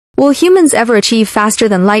Will humans ever achieve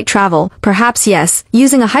faster-than-light travel? Perhaps yes,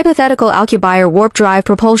 using a hypothetical Alcubierre warp drive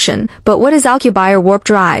propulsion. But what is Alcubierre warp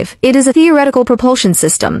drive? It is a theoretical propulsion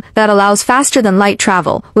system that allows faster-than-light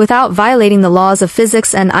travel, without violating the laws of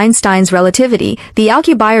physics and Einstein's relativity. The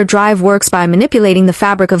Alcubierre drive works by manipulating the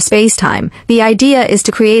fabric of space-time. The idea is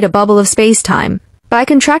to create a bubble of space-time by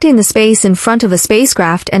contracting the space in front of a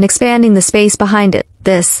spacecraft and expanding the space behind it.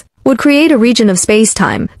 This would create a region of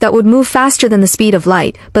space-time that would move faster than the speed of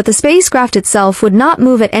light, but the spacecraft itself would not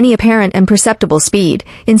move at any apparent and perceptible speed.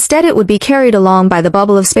 Instead, it would be carried along by the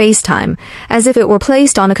bubble of space-time, as if it were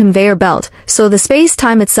placed on a conveyor belt, so the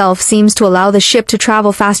space-time itself seems to allow the ship to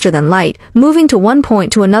travel faster than light, moving to one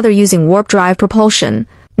point to another using warp drive propulsion.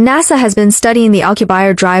 NASA has been studying the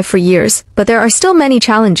Alcubierre drive for years, but there are still many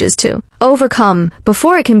challenges to overcome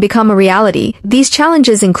before it can become a reality. These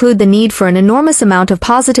challenges include the need for an enormous amount of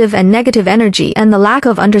positive and negative energy and the lack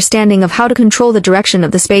of understanding of how to control the direction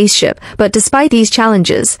of the spaceship. But despite these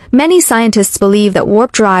challenges, many scientists believe that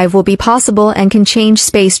warp drive will be possible and can change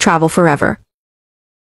space travel forever.